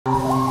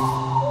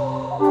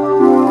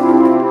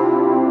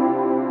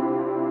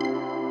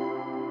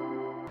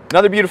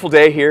Another beautiful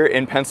day here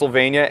in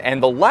Pennsylvania,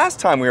 and the last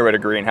time we were at a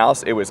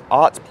greenhouse, it was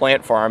Ott's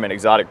Plant Farm and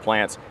Exotic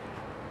Plants.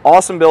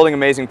 Awesome building,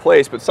 amazing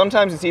place, but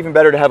sometimes it's even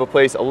better to have a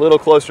place a little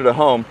closer to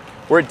home.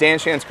 We're at Dan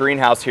Schantz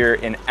Greenhouse here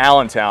in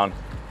Allentown,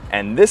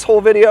 and this whole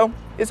video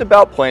is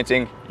about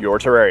planting your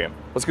terrarium.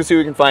 Let's go see what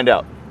we can find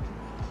out.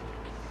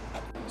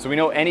 So we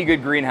know any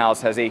good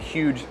greenhouse has a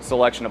huge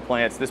selection of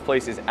plants. This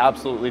place is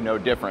absolutely no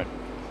different.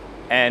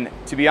 And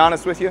to be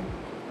honest with you,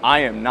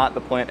 I am not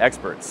the plant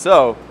expert.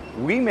 So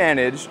we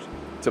managed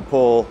to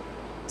pull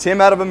Tim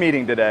out of a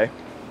meeting today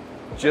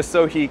just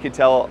so he could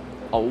tell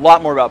a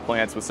lot more about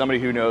plants with somebody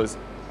who knows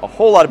a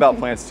whole lot about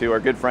plants too, our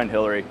good friend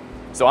Hillary.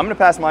 So I'm gonna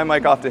pass my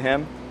mic off to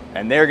him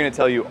and they're gonna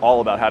tell you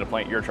all about how to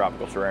plant your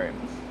tropical terrarium.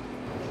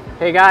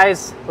 Hey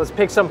guys, let's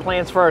pick some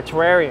plants for our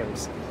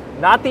terrariums.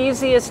 Not the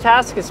easiest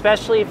task,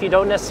 especially if you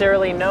don't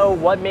necessarily know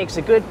what makes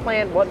a good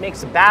plant, what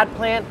makes a bad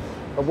plant,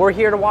 but we're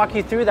here to walk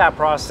you through that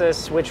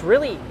process, which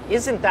really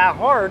isn't that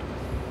hard.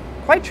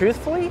 Quite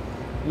truthfully,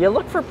 you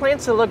look for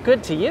plants that look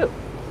good to you,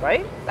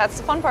 right? That's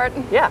the fun part.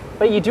 Yeah,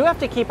 but you do have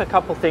to keep a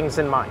couple things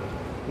in mind.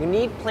 You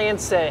need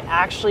plants that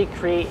actually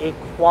create a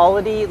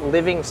quality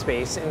living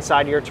space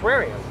inside your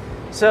terrarium.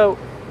 So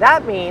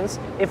that means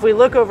if we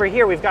look over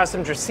here, we've got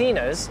some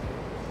dracaenas,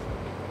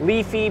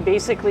 leafy,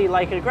 basically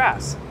like a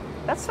grass.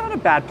 That's not a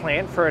bad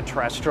plant for a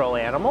terrestrial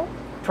animal.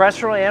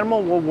 Terrestrial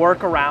animal will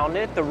work around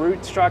it. The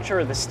root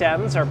structure or the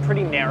stems are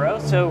pretty narrow,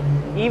 so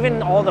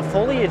even all the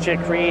foliage it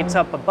creates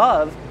up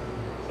above,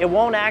 it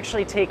won't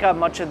actually take up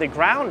much of the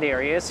ground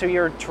area, so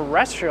your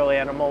terrestrial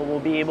animal will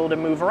be able to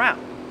move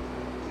around.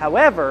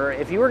 However,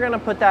 if you were going to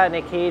put that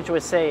in a cage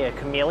with, say, a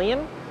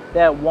chameleon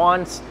that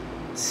wants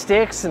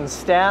sticks and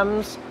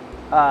stems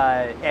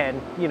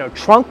and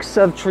trunks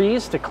of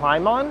trees to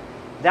climb on,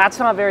 that's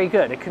not very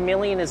good. A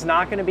chameleon is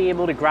not going to be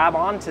able to grab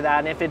onto that,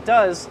 and if it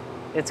does,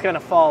 it's going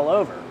to fall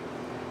over.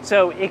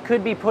 So it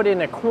could be put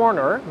in a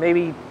corner,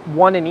 maybe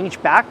one in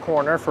each back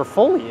corner for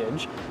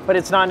foliage, but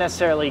it's not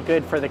necessarily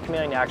good for the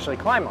chameleon to actually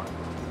climb on.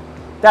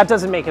 That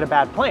doesn't make it a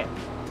bad plant.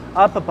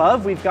 Up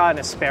above, we've got an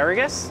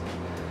asparagus.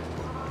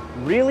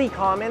 Really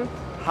common,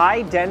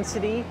 high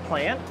density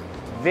plant,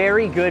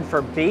 very good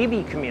for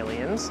baby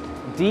chameleons,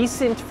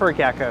 decent for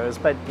geckos,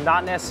 but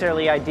not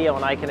necessarily ideal,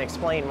 and I can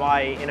explain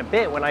why in a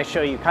bit when I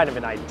show you kind of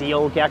an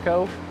ideal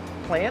gecko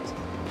plant.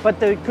 But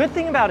the good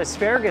thing about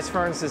asparagus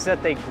ferns is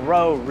that they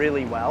grow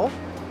really well.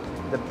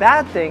 The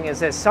bad thing is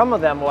that some of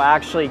them will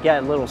actually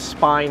get little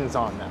spines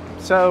on them.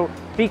 So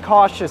be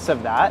cautious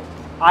of that.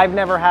 I've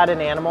never had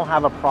an animal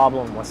have a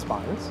problem with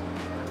spines.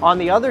 On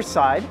the other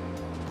side,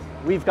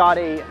 we've got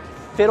a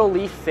fiddle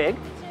leaf fig,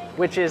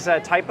 which is a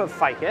type of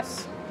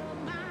ficus.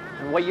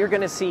 And what you're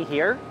gonna see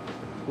here,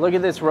 look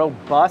at this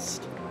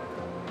robust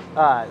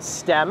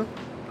stem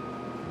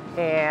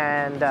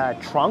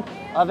and trunk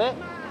of it.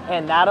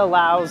 And that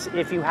allows,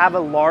 if you have a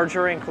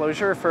larger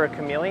enclosure for a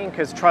chameleon,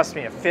 because trust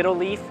me, a fiddle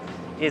leaf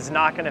is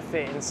not going to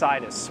fit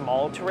inside a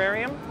small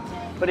terrarium.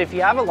 But if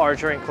you have a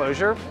larger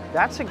enclosure,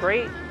 that's a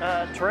great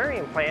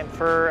terrarium plant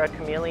for a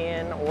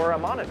chameleon or a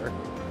monitor.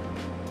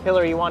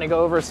 Hillary, you want to go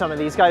over some of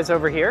these guys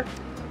over here?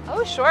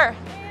 Oh, sure.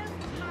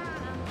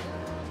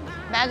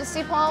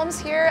 Majesty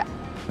palms here.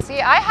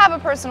 See, I have a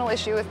personal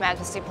issue with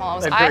majesty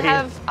palms. I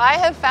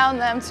have found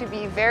them to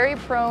be very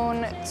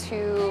prone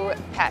to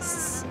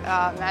pests.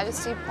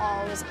 Majesty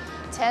palms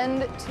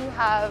tend to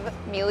have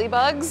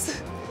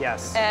mealybugs,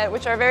 yes,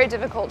 which are very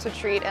difficult to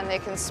treat, and they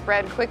can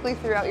spread quickly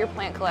throughout your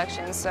plant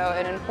collection. So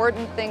an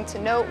important thing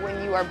to note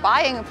when you are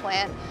buying a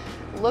plant,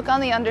 look on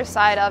the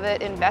underside of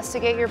it,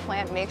 investigate your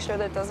plant, make sure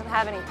that it doesn't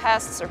have any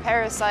pests or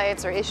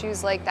parasites or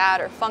issues like that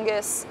or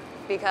fungus,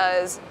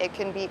 because it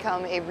can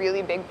become a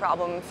really big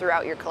problem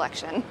throughout your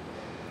collection.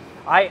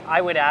 I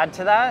would add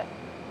to that,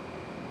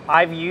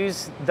 I've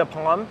used the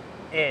palm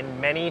in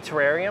many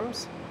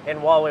terrariums,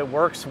 and while it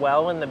works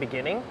well in the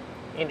beginning,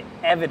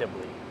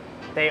 inevitably,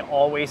 they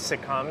always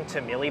succumb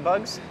to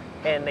mealybugs,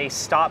 and they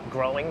stop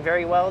growing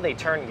very well. They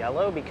turn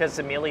yellow because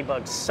the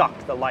mealybugs suck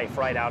the life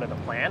right out of the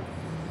plant.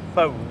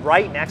 But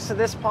right next to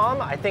this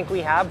palm, I think we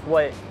have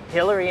what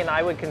Hillary and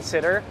I would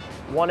consider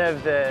one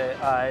of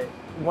the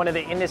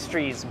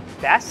industry's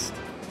best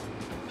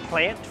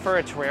plant for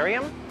a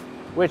terrarium,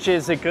 which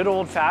is a good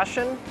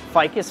old-fashioned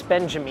Ficus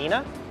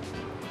benjamina,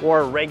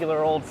 or regular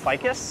old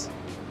ficus.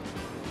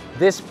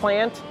 This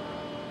plant,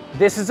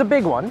 this is a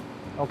big one,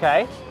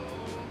 okay?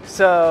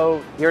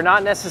 So you're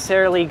not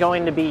necessarily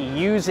going to be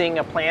using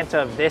a plant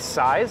of this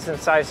size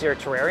inside your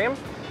terrarium,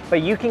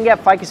 but you can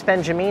get Ficus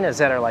benjaminas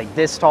that are like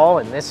this tall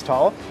and this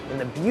tall. And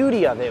the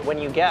beauty of it when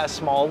you get a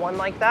small one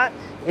like that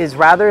is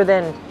rather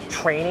than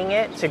training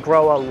it to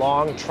grow a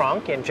long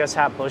trunk and just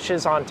have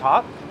bushes on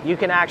top, you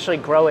can actually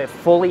grow it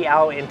fully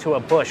out into a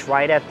bush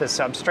right at the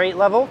substrate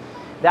level.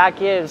 That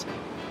gives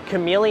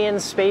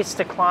chameleons space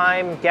to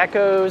climb,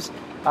 geckos,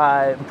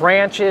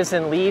 branches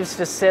and leaves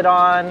to sit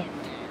on.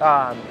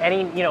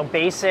 Any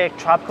basic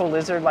tropical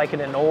lizard like an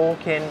anole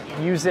can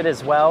use it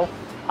as well.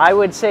 I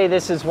would say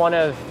this is one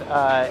of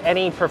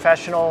any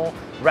professional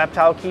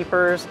reptile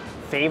keeper's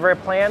favorite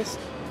plants.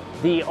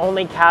 The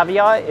only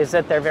caveat is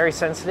that they're very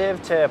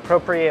sensitive to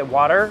appropriate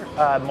water,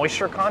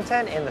 moisture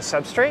content in the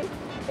substrate.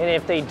 And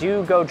if they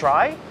do go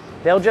dry,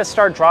 they'll just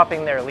start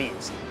dropping their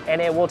leaves.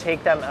 And it will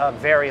take them a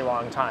very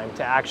long time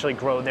to actually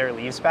grow their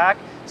leaves back.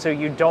 So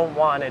you don't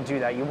want to do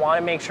that. You want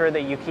to make sure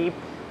that you keep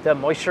the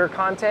moisture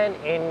content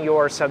in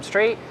your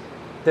substrate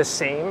the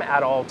same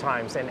at all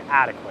times and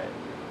adequate.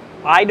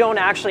 I don't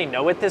actually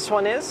know what this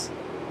one is,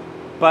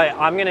 but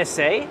I'm going to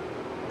say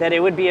that it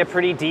would be a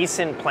pretty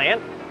decent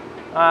plant.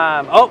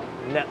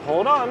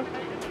 Hold on.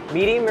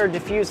 Medium or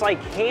diffuse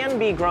light can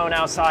be grown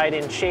outside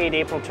in shade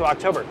April to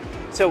October.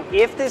 So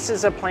if this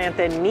is a plant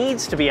that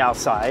needs to be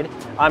outside,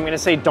 I'm going to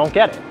say don't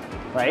get it,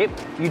 right?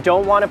 You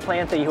don't want a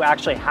plant that you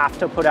actually have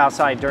to put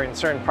outside during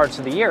certain parts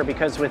of the year,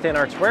 because within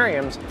our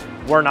terrariums,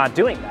 we're not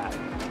doing that.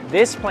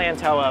 This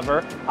plant,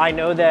 however, I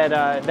know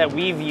that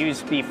we've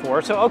used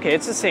before, so okay,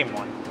 it's the same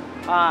one.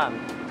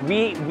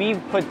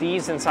 We've put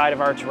these inside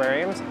of our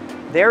terrariums.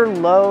 They're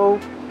low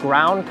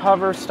ground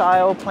cover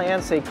style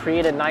plants. They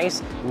create a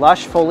nice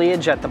lush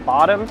foliage at the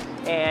bottom,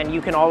 and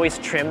you can always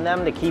trim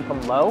them to keep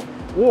them low.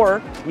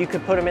 Or you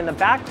could put them in the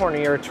back corner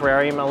of your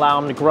terrarium, allow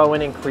them to grow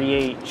in and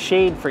create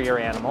shade for your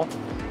animal,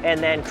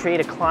 and then create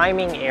a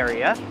climbing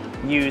area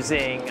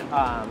using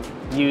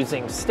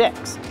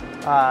sticks.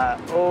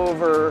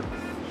 Over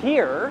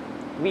here,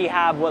 we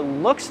have what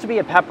looks to be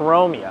a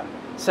peperomia.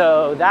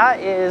 So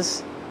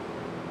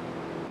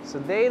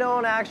they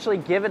don't actually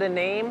give it a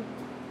name.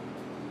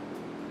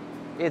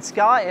 It's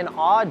got an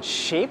odd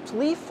shaped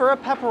leaf for a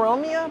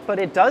peperomia, but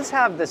it does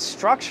have the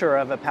structure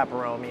of a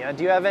peperomia.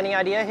 Do you have any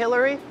idea,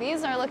 Hillary?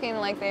 These are looking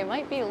like they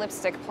might be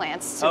lipstick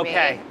plants to me.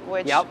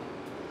 Yep.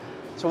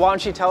 So why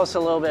don't you tell us a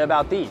little bit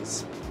about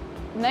these?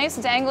 Nice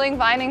dangling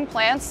vining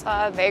plants.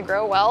 They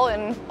grow well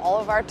in all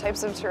of our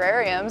types of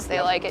terrariums.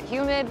 They like it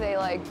humid, they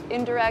like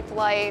indirect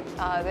light,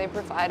 they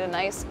provide a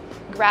nice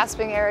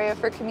grasping area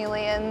for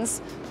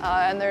chameleons,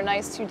 and they're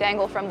nice to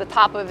dangle from the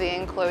top of the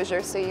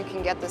enclosure so you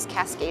can get this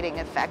cascading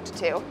effect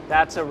too.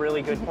 That's a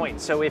really good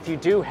point. So if you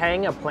do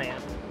hang a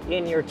plant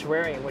in your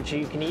terrarium, which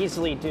you can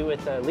easily do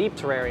with the leaf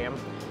terrarium,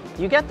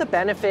 you get the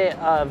benefit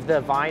of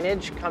the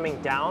vinage coming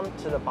down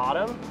to the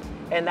bottom,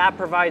 and that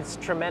provides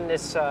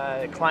tremendous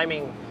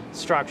climbing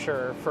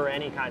structure for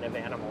any kind of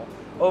animal.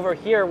 Over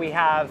here we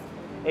have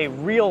a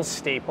real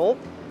staple,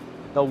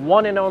 the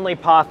one and only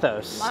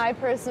pothos. My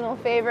personal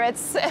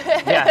favorites.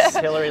 Yes,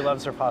 Hillary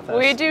loves her pothos.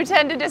 We do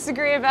tend to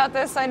disagree about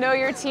this. I know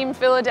you're team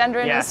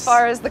philodendron as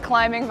far as the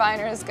climbing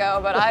viners go,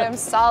 but I am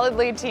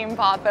solidly team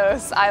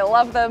pothos. I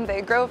love them.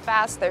 They grow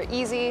fast, they're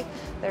easy,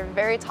 they're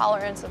very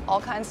tolerant of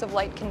all kinds of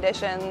light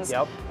conditions.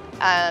 Yep.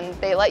 And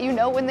they let you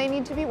know when they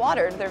need to be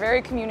watered. They're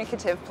very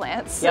communicative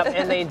plants. Yep,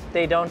 and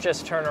they don't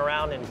just turn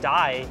around and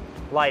die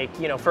like,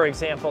 you know, for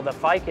example, the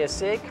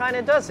ficus, it kind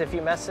of does. If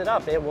you mess it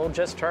up, it will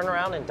just turn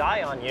around and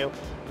die on you.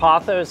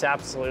 Pothos,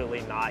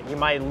 absolutely not. You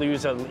might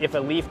lose if a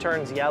leaf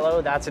turns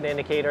yellow, that's an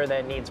indicator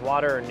that it needs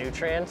water or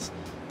nutrients.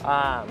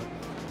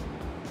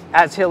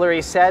 As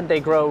Hillary said,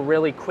 they grow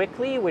really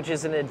quickly, which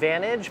is an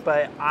advantage,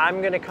 but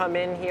I'm gonna come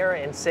in here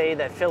and say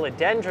that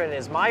philodendron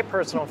is my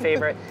personal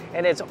favorite,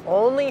 and it's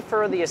only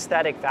for the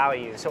aesthetic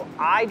value. So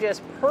I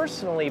just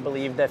personally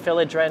believe that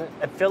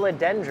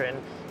philodendron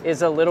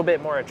is a little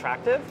bit more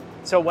attractive.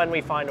 So when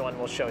we find one,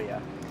 we'll show you.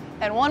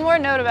 And one more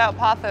note about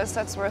pothos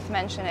that's worth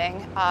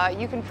mentioning.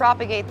 You can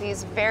propagate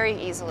these very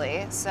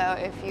easily. So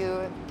if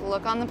you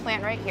look on the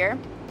plant right here,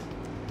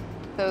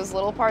 those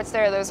little parts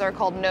there, those are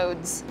called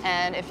nodes.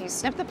 And if you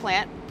snip the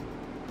plant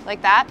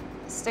like that,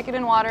 stick it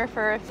in water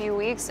for a few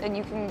weeks, and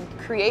you can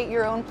create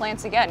your own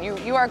plants again.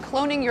 You are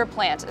cloning your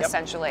plant,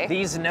 essentially.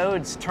 These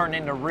nodes turn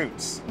into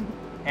roots,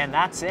 and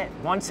that's it.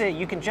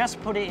 You can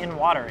just put it in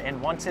water,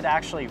 and once it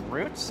actually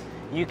roots,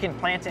 you can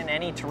plant in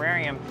any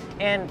terrarium.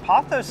 And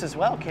pothos as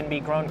well can be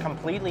grown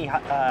completely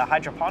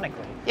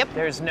hydroponically. Yep.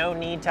 There's no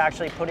need to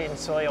actually put it in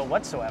soil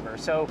whatsoever.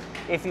 So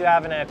if you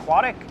have an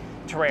aquatic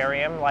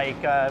terrarium,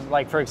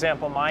 like for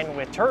example mine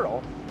with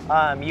turtle,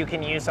 you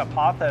can use a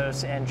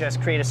pothos and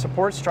just create a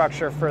support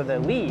structure for the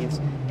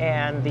leaves,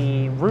 and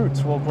the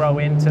roots will grow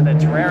into the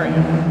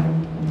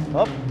terrarium.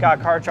 Oh, got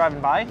a car driving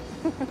by.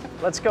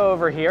 Let's go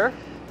over here.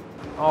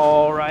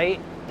 All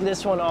right,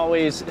 this one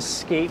always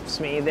escapes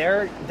me.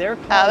 They're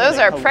those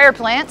are prayer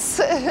plants.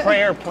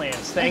 Prayer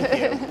plants, thank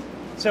you.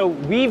 So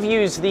we've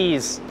used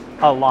these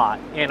a lot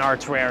in our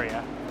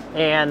terraria,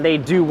 and they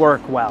do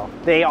work well.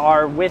 They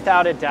are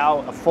without a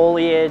doubt a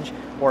foliage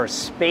or a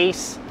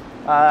space,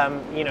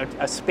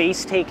 a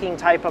space-taking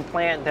type of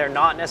plant. They're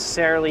not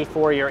necessarily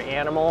for your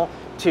animal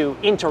to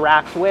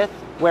interact with,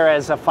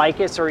 whereas a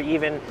ficus or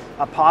even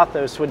a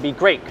pothos would be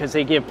great because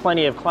they give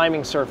plenty of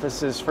climbing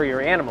surfaces for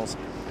your animals.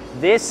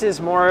 This is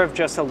more of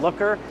just a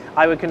looker.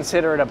 I would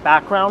consider it a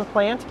background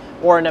plant,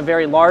 or in a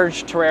very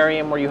large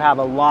terrarium where you have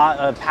a lot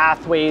of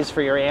pathways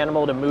for your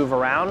animal to move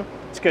around.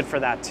 It's good for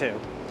that too.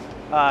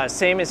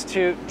 Same is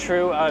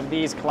true of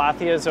these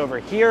Calathias over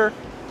here.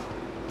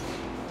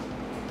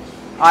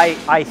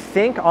 I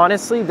think,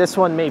 honestly, this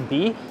one may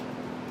be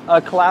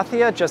a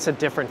Calathia, just a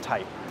different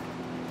type.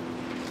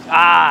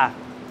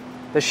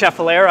 The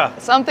Schefflera.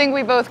 Something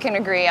we both can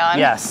agree on.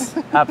 Yes,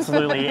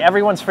 absolutely.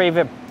 Everyone's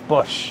favorite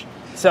bush.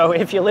 So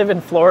if you live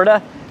in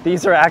Florida,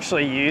 these are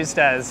actually used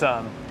as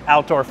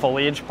outdoor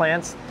foliage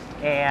plants,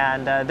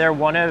 and they're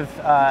one of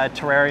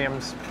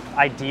terrarium's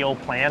ideal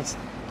plants.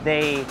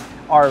 They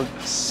are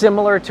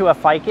similar to a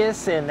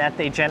ficus in that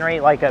they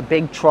generate like a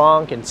big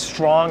trunk and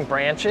strong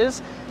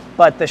branches,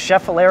 but the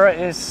Schefflera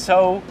is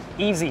so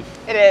easy.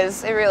 It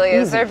is, it really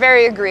is. They're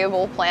very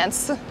agreeable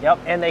plants. Yep,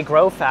 and they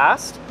grow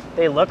fast,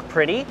 they look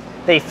pretty,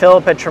 they fill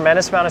up a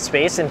tremendous amount of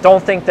space, and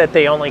don't think that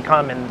they only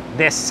come in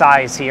this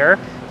size here.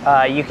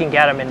 You can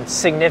get them in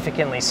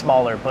significantly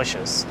smaller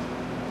bushes.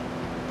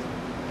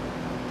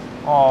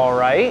 All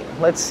right,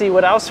 let's see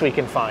what else we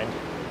can find.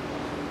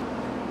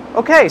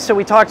 Okay, so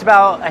we talked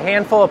about a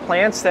handful of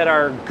plants that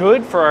are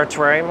good for our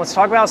terrarium. Let's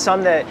talk about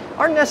some that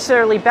aren't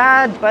necessarily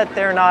bad, but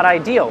they're not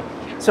ideal.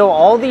 So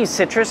all these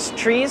citrus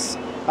trees,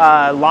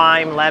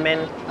 lime,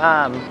 lemon,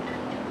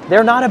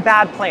 they're not a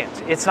bad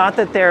plant. It's not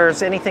that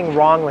there's anything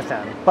wrong with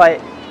them,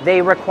 but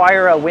they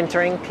require a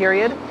wintering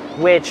period,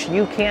 which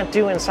you can't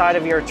do inside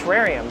of your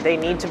terrarium. They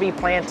need to be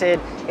planted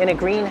in a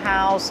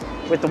greenhouse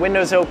with the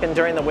windows open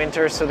during the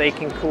winter so they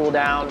can cool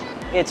down.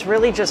 It's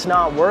really just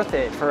not worth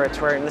it for a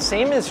terrarium. The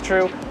same is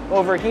true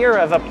over here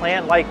of a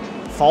plant like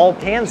fall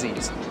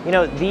pansies. You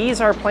know,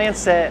 these are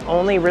plants that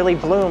only really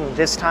bloom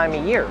this time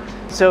of year.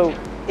 So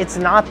it's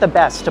not the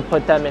best to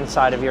put them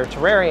inside of your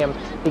terrarium,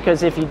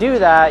 because if you do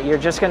that, you're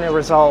just going to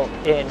result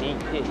in,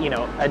 you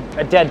know,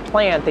 a dead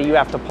plant that you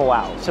have to pull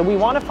out. So we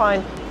want to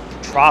find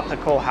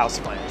tropical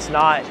houseplants,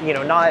 not, you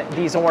know, not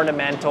these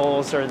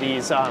ornamentals or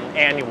these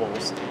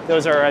annuals.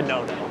 Those are a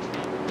no-no.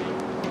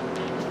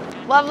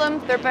 Love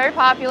them, they're very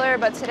popular,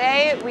 but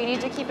today we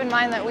need to keep in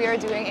mind that we are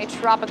doing a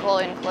tropical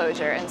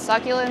enclosure, and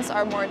succulents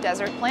are more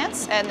desert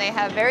plants, and they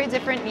have very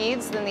different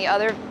needs than the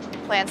other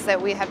plants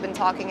that we have been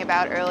talking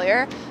about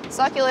earlier.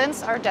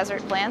 Succulents are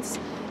desert plants,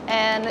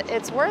 and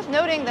it's worth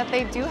noting that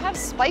they do have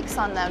spikes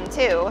on them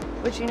too,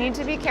 which you need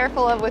to be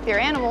careful of with your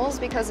animals,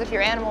 because if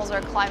your animals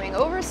are climbing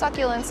over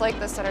succulents like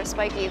this that are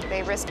spiky,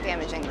 they risk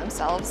damaging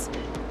themselves.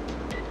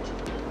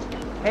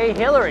 Hey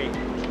Hillary,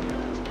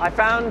 I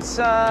found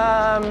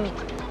some...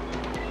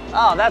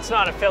 Oh, that's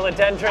not a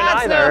philodendron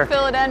either. That's no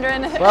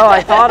philodendron. Well,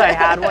 I thought I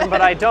had one, but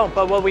I don't.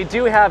 But what we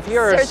do have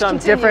here are some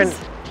different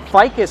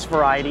ficus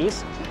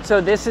varieties.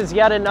 So this is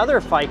yet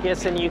another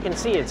ficus, and you can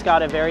see it's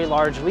got a very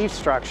large leaf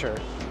structure.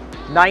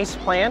 Nice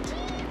plant.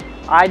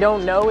 I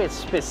don't know its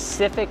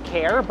specific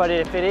care, but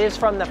if it is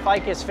from the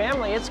ficus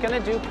family, it's going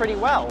to do pretty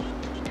well.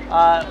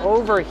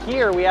 Over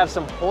here, we have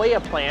some Hoya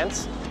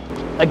plants.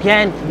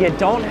 Again, you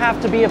don't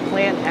have to be a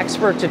plant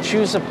expert to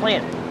choose a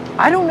plant.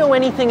 I don't know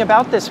anything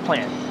about this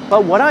plant,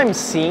 but what I'm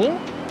seeing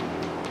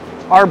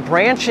are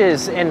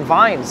branches and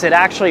vines that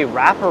actually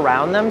wrap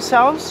around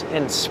themselves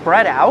and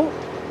spread out.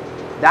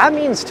 That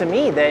means to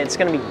me that it's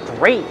going to be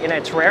great in a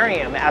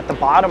terrarium at the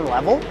bottom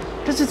level,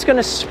 because it's going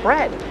to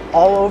spread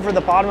all over the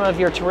bottom of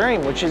your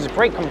terrarium, which is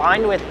great.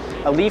 Combined with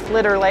a leaf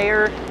litter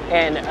layer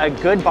and a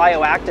good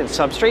bioactive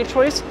substrate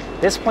choice,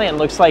 this plant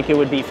looks like it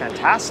would be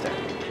fantastic.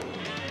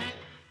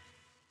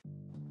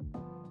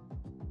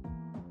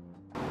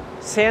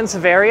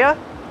 Sansevieria,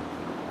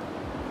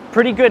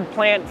 pretty good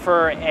plant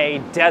for a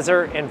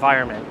desert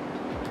environment.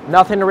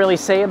 Nothing to really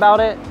say about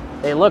it.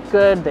 They look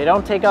good, they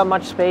don't take up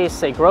much space,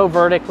 they grow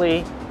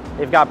vertically,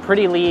 they've got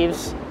pretty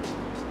leaves.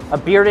 A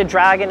bearded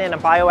dragon in a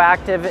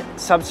bioactive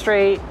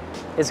substrate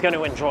is going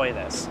to enjoy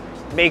this.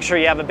 Make sure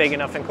you have a big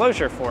enough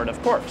enclosure for it,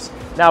 of course.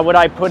 Now, would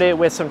I put it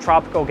with some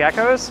tropical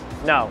geckos?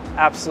 No,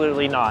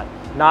 absolutely not.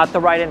 Not the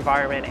right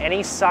environment.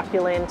 Any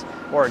succulent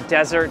or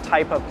desert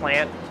type of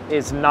plant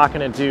is not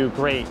going to do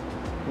great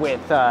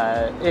with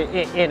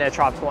in a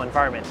tropical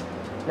environment.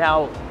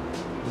 Now,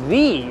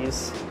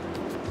 these,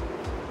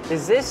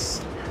 is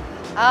this?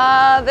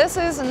 This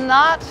is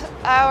not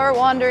our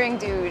wandering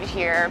dude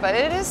here, but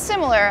it is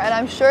similar, and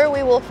I'm sure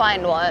we will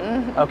find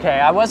one. Okay,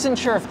 I wasn't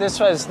sure if this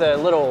was the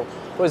little,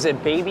 was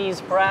it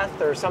baby's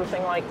breath or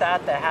something like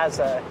that that has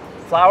a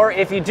flower?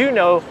 If you do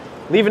know,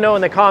 leave a note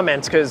in the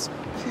comments, because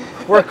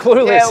we're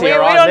clueless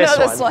here on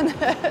this one.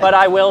 But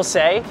I will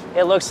say,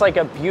 it looks like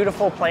a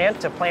beautiful plant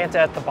to plant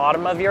at the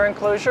bottom of your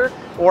enclosure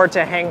or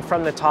to hang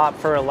from the top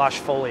for a lush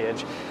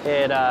foliage.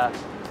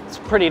 It's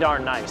pretty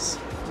darn nice.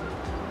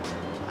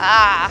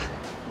 Ah.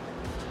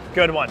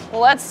 Good one.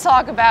 Well, let's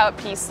talk about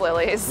peace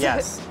lilies.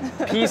 Yes,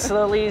 peace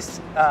lilies.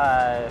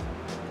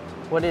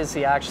 What is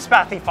the actual?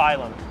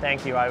 Spathiphyllum.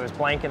 Thank you, I was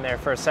blanking there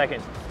for a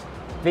second.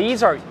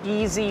 These are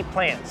easy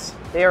plants.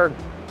 They are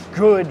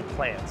good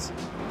plants,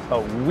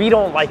 but we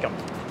don't like them.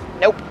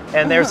 Nope.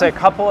 And there's a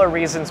couple of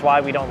reasons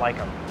why we don't like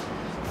them.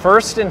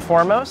 First and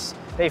foremost,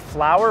 they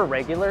flower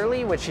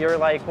regularly, which you're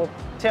like, well,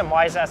 Tim,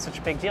 why is that such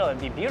a big deal? It'd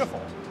be beautiful.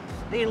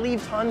 They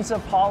leave tons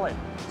of pollen,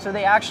 so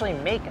they actually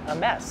make a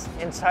mess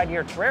inside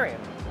your terrarium.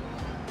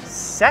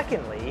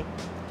 Secondly,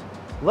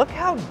 look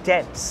how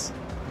dense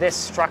this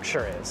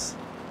structure is,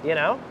 you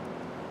know?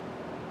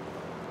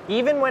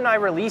 Even when I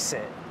release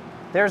it,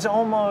 there's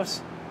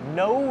almost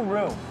no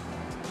room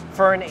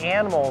for an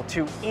animal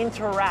to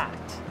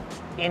interact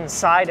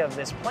inside of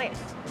this plant.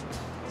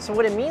 So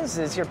what it means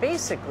is you're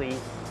basically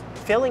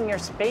filling your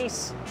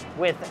space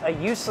with a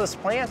useless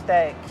plant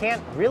that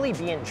can't really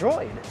be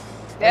enjoyed.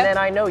 Yeah. And then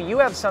I know you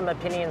have some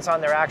opinions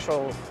on their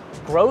actual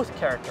growth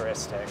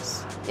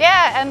characteristics.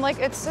 Yeah, and like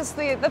it's just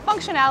the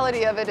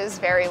functionality of it is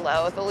very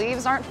low. The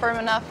leaves aren't firm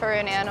enough for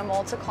an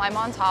animal to climb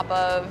on top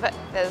of.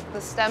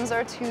 The stems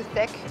are too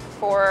thick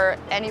for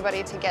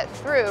anybody to get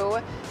through.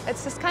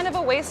 It's just kind of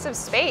a waste of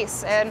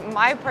space. And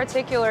my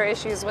particular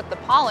issues with the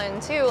pollen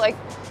too, like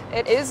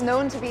it is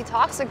known to be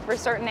toxic for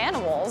certain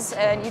animals,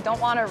 and you don't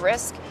want to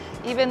risk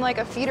even like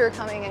a feeder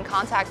coming in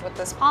contact with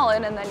this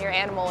pollen and then your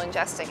animal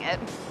ingesting it.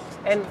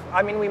 And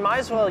I mean, we might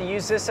as well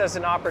use this as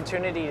an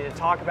opportunity to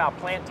talk about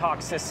plant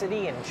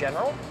toxicity in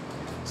general.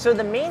 So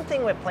the main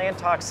thing with plant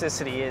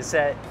toxicity is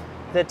that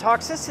the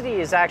toxicity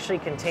is actually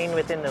contained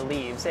within the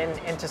leaves,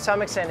 and to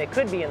some extent it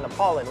could be in the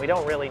pollen, we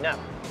don't really know.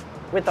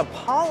 With the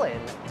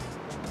pollen,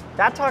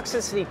 that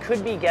toxicity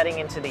could be getting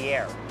into the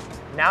air.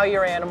 Now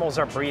your animals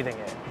are breathing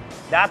it.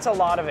 That's a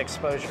lot of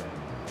exposure.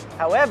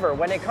 However,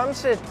 when it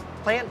comes to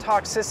plant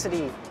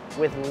toxicity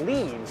with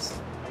leaves,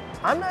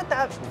 I'm not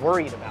that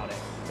worried about it,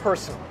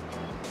 personally.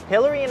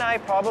 Hillary and I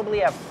probably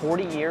have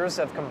 40 years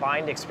of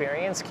combined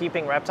experience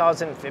keeping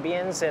reptiles and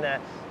amphibians in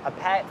a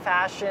pet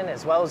fashion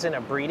as well as in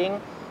a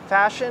breeding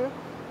fashion.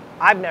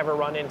 I've never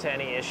run into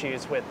any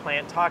issues with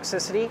plant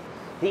toxicity.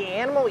 The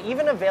animal,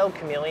 even a veiled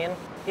chameleon,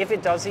 if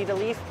it does eat a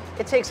leaf,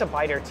 it takes a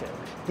bite or two.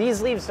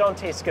 These leaves don't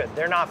taste good.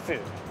 They're not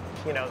food.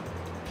 You know,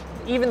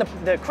 even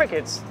the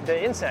crickets,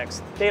 the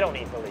insects, they don't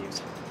eat the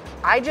leaves.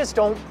 I just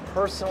don't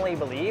personally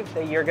believe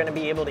that you're going to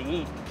be able to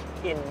eat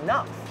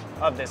enough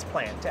of this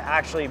plant to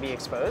actually be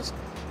exposed.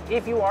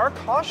 If you are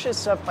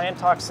cautious of plant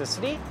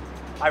toxicity,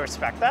 I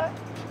respect that.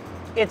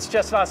 It's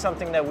just not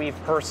something that we've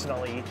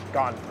personally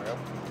gone through.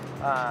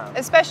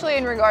 Especially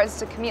in regards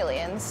to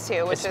chameleons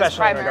too, which is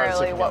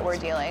primarily what we're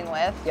dealing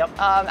with. Yep.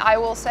 I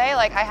will say,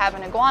 like, I have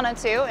an iguana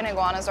too, and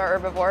iguanas are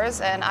herbivores,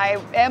 and I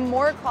am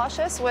more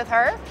cautious with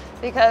her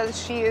because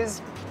she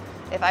is,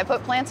 if I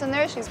put plants in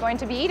there, she's going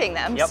to be eating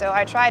them. Yep. So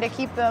I try to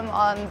keep them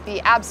on the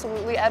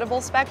absolutely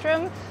edible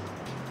spectrum,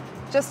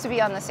 just to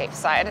be on the safe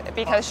side,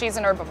 because she's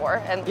an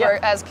herbivore, and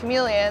as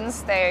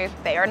chameleons, they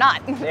are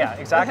not. Yeah,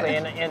 exactly.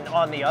 And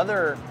on the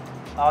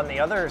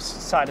other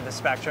side of the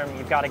spectrum,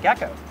 you've got a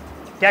gecko.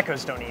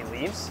 Geckos don't eat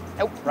leaves,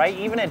 nope. Right?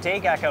 Even a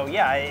day gecko,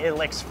 yeah, it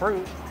licks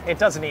fruit. It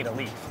doesn't eat a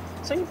leaf.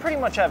 So you pretty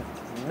much have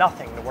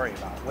nothing to worry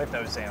about with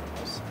those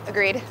animals.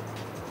 Agreed.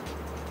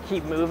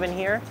 Keep moving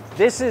here.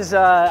 This is,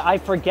 I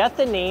forget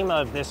the name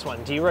of this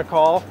one. Do you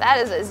recall? That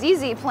is a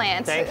ZZ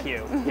plant. Thank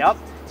you. Yep.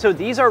 So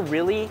these are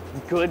really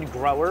good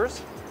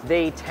growers.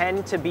 They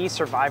tend to be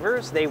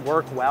survivors. They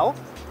work well.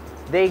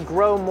 They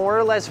grow more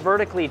or less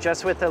vertically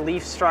just with the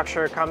leaf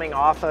structure coming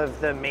off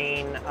of the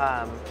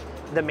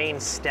main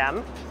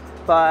stem.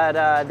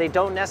 But they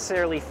don't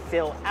necessarily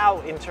fill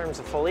out in terms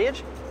of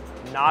foliage.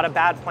 Not a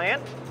bad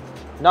plant.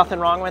 Nothing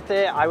wrong with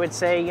it. I would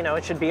say, you know,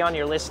 it should be on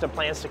your list of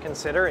plants to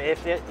consider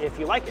if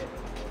you like it.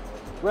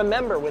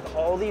 Remember, with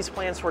all these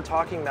plants we're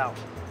talking about,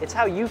 it's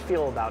how you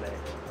feel about it.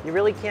 You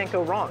really can't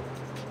go wrong.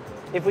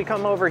 If we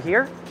come over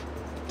here,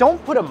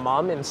 don't put a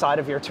mum inside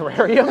of your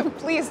terrarium.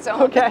 Please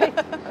don't. Okay?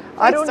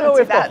 I don't know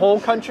if the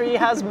whole country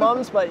has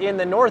mums, but in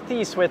the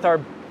Northeast with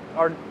our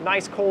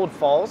nice cold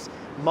falls,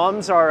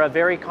 mums are a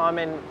very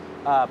common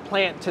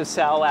plant to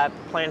sell at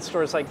plant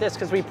stores like this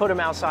because we put them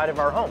outside of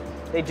our home.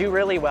 They do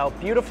really well,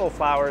 beautiful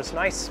flowers,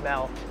 nice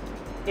smell.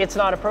 It's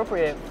not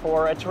appropriate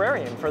for a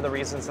terrarium for the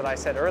reasons that I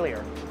said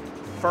earlier.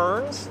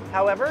 Ferns,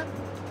 however,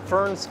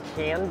 ferns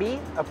can be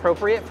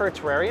appropriate for a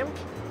terrarium,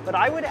 but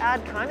I would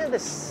add kind of the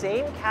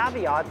same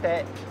caveat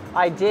that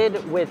I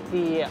did with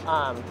the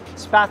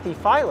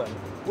Spathiphyllum,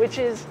 which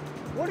is,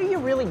 what are you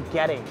really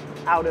getting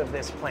out of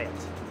this plant?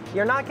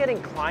 You're not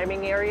getting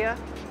climbing area,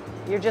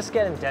 you're just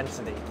getting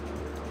density.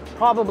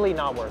 Probably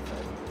not worth it.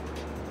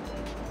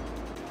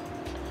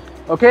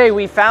 Okay,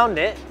 we found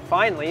it,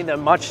 finally, the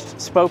much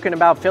spoken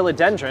about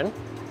philodendron.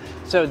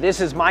 So this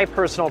is my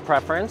personal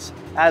preference.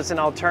 As an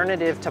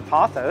alternative to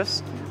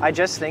pothos, I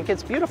just think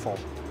it's beautiful.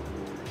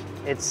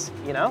 It's,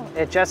 you know,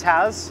 it just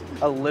has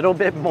a little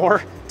bit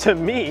more, to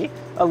me,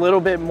 a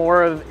little bit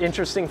more of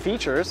interesting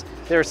features.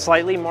 They're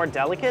slightly more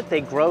delicate.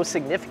 They grow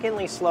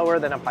significantly slower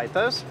than a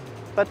pythos,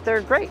 but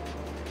they're great.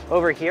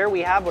 Over here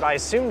we have what I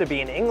assume to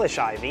be an English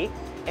ivy,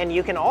 and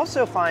you can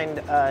also find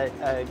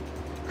a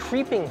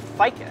creeping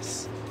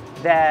ficus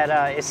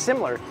that is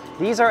similar.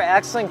 These are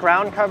excellent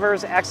ground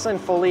covers, excellent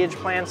foliage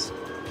plants,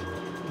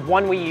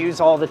 one we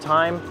use all the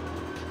time.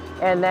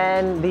 And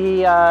then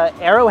the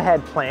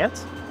arrowhead plant,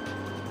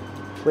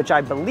 which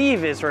I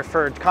believe is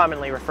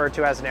commonly referred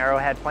to as an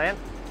arrowhead plant,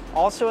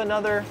 also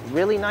another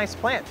really nice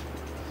plant.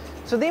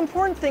 So the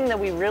important thing that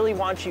we really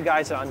want you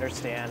guys to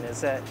understand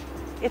is that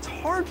it's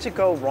hard to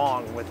go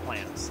wrong with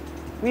plants.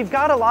 We've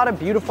got a lot of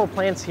beautiful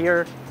plants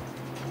here.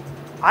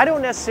 I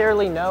don't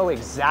necessarily know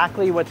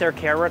exactly what their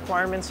care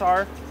requirements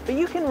are, but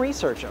you can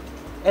research them.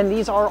 And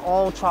these are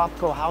all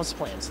tropical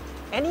houseplants.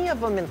 Any of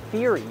them in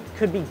theory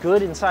could be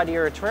good inside of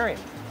your terrarium.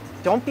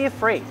 Don't be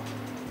afraid.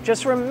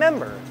 Just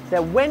remember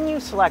that when you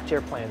select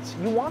your plants,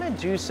 you want to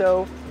do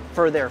so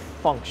for their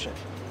function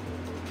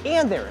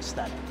and their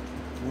aesthetic.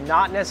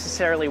 Not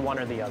necessarily one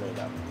or the other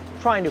though.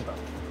 Try and do both.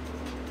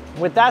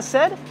 With that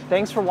said,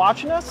 thanks for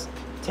watching us.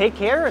 Take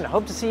care and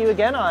hope to see you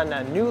again on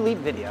a new Leap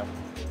video.